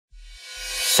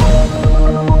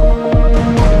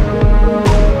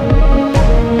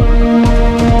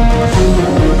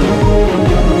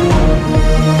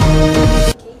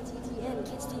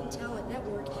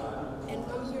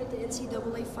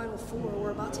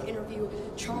to interview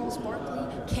Charles Barkley,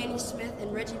 Kenny Smith,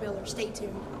 and Reggie Miller. Stay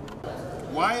tuned.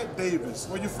 Wyatt Davis,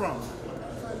 where you from?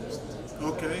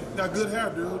 Okay, got good hair,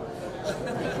 dude.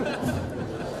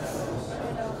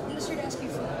 I'm just here to ask you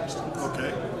a few questions.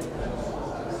 Okay.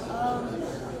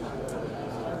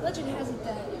 Legend has it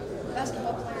that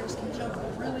basketball players can jump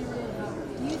really, really high.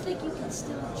 Do you think you can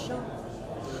still jump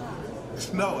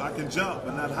high? No, I can jump,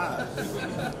 but not high.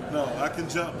 No, I can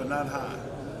jump, but not high.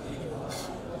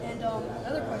 And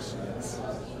another question is, a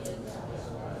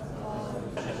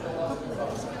couple of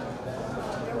days ago,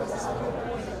 there was this little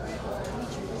boy that ran off the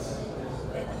bleachers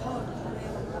and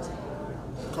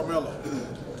hugged Carmelo.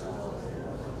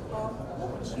 what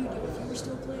would you do if you were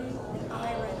still playing and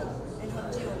I ran up and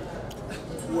hugged you?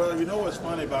 Well, you know what's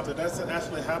funny about that? That's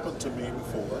actually happened to me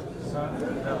before.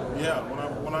 Yeah,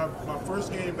 when my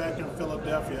first game back in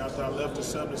Philadelphia after I left the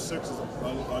 76ers,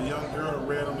 a young girl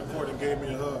ran on the court and gave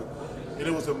me a hug. And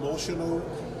it was emotional,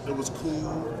 it was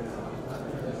cool.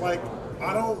 Like,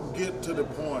 I don't get to the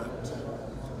point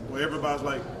where everybody's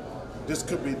like, this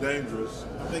could be dangerous.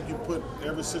 I think you put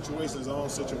every situation in its own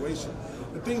situation.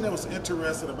 The thing that was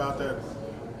interesting about that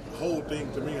whole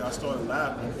thing to me, I started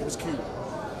laughing, it was cute.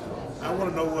 I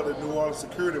want to know what the New Orleans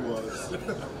security was.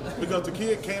 Because the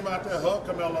kid came out there, hugged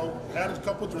Carmelo, had a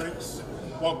couple drinks,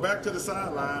 walked back to the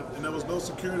sideline, and there was no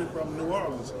security from New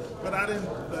Orleans. But I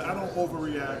don't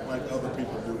overreact like other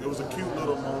people do. It was a cute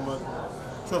little moment.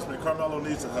 Trust me, Carmelo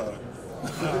needs a hug.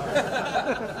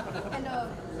 And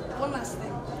one last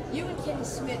thing. You and Kenny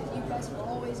Smith, you guys were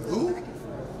always going back and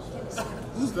forth. Kenny Smith.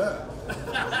 Who's that?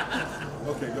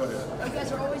 Okay, go ahead. You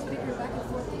guys are always bickering back and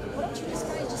forth. Why don't you guys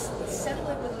just settle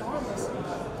it with an arm wrestle?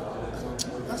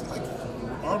 That's like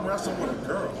arm wrestling with a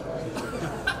girl.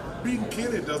 Beating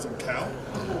Kenny doesn't count.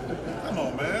 Come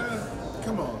on, man.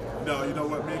 Come on. No, you know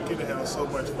what? Me and Kenny have so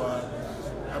much fun.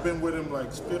 I've been with him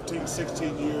like 15,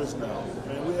 16 years now.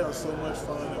 Man, we have so much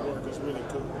fun at work. It's really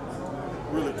cool.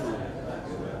 Really cool.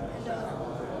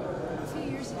 And a few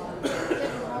years ago,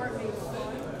 Kevin Hart made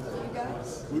fun of you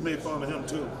guys. We made fun of him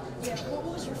too. Yeah, what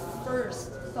was your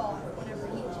first thought whenever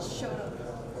he just showed up?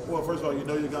 Well, first of all, you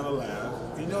know you're gonna laugh.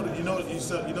 You know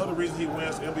the reason he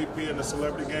wins MVP in the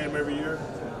celebrity game every year?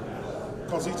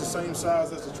 Because he's the same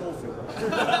size as the trophy.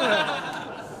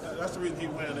 That's the reason he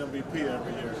wins MVP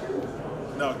every year.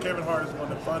 No, Kevin Hart is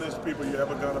one of the funniest people you're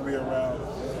ever gonna be around.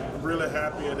 I'm really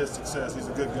happy at his success. He's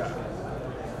a good guy.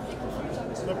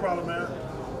 No problem, man.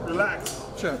 Relax.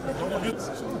 Sure.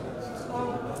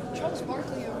 Charles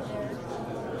Barkley over there,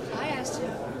 I asked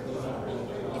him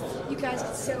if you guys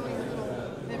could settle in a little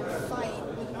bit of a fight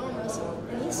with an arm wrestle,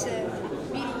 and he said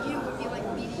beating you would be like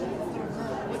beating a little girl.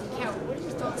 It wouldn't count. What are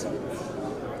your thoughts on this?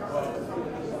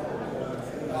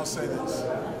 Well, I'll say this.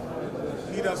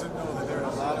 He doesn't know that there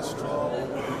are a lot of strong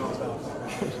girls out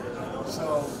there.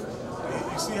 So,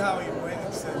 you see how he went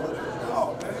and said,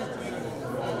 oh,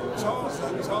 man, Charles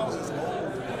is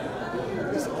old.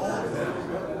 He's old now.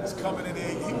 He's coming in here.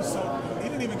 He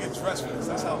didn't even get dressed for this.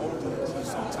 That's how old he is.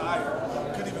 He's so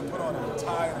tired. Couldn't even put on a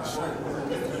tie and a shirt.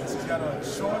 He's got on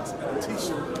shorts and a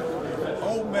t-shirt.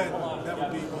 Old men never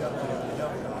beat young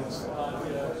guys.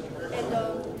 And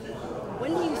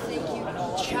when do you think you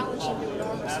challenge him to an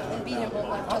arm wrestle and beat him on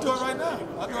live I'll do it television?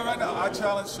 right now. I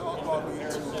challenge Charles Barkley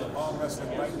to arm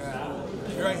wrestling right now,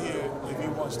 right here, if he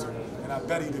wants to. And I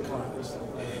bet he declines.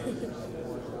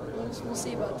 We'll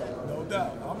see about that. No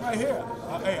doubt. I'm right here.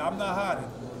 Hey, I'm not hiding.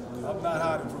 I'm not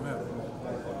hiding from him.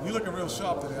 You looking real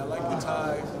sharp today. I like your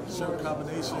tie, shirt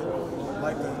combination. I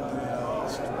like the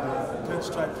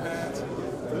pinstripe pants.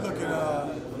 You're looking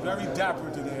very dapper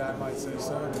today, I might say,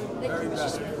 sir. Very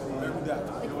dapper. Very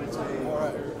dapper. All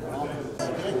right.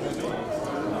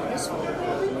 This one, I'm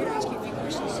going to ask you a few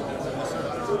questions.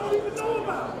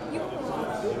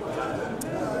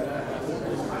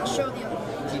 Show the other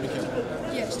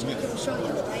night. Yes, Jimmy Kimmel show the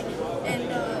other night. And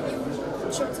you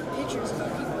showed some pictures of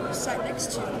people you sat next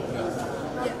to.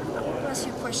 Yeah, I want to ask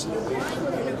you a question. Why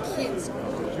were there no kids on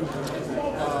there?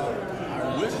 I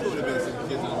wish there would have been some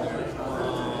kids on there.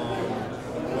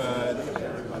 But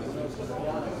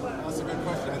that's a good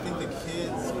question. I think the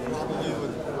kids probably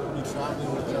would be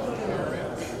traveling with their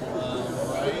parents,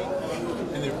 right?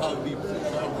 And they'd probably be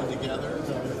traveling together.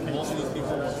 Most of these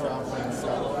people were traveling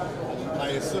solo,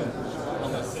 I assume,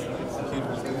 unless the kid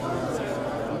was doing something.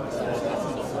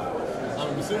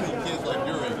 I'm assuming kids like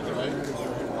your age, right?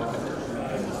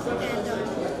 Okay. And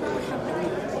how many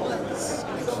was a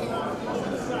kid?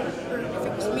 Or if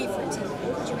it was me, for example,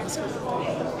 what would you ask me?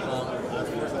 At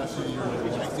first, actually, your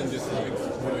likes and dislikes.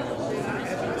 What are your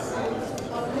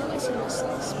My likes and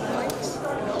dislikes. My likes.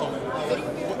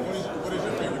 What is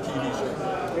your favorite TV show?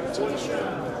 Favorite TV show?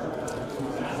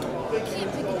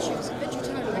 choose Adventure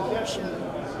Time, regular show,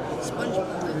 SpongeBob,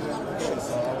 and a lot of other shows.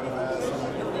 So I would have asked some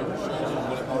of your favorite shows.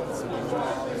 What about the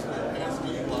SpongeBob? As do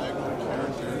you like what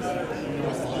characters?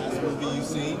 What's the last movie you've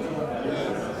seen?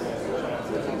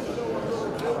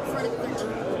 Friday the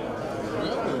 13th.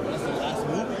 Really? That's the last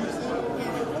movie you've seen?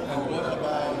 Yeah. And what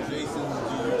about Jason?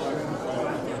 Do you like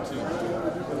Friday the 13th?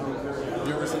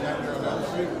 You ever seen Nightmare on Elm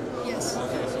Street? Yes.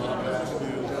 Okay, so I'm gonna ask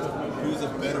you, who's a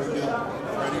better villain,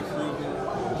 Freddy Krueger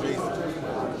or Jason?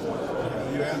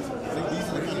 You answer. See, these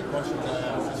are the kind of questions I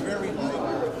ask. It's very light,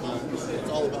 very fun. It's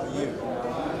all about you.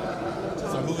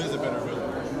 So who is a better villain,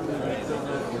 Freddy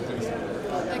Krueger or Jason?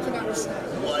 I cannot decide.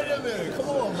 Wait a minute, come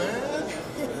on, man.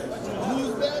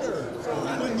 Who's better?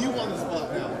 I'm putting you on the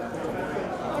spot now.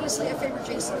 Honestly, I favor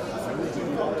Jason. I'll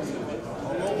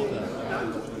roll with that.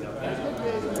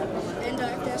 And I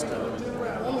have to ask you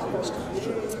one more question.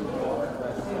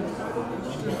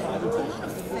 A lot of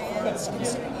fans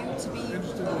consider you to be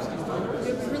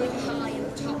really high in the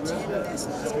top 10 best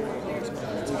basketball players of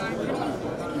all time.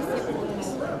 How do you feel about this?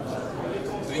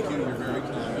 Thank you, you're very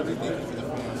kind. Thank you for the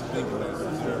fans. Thank you,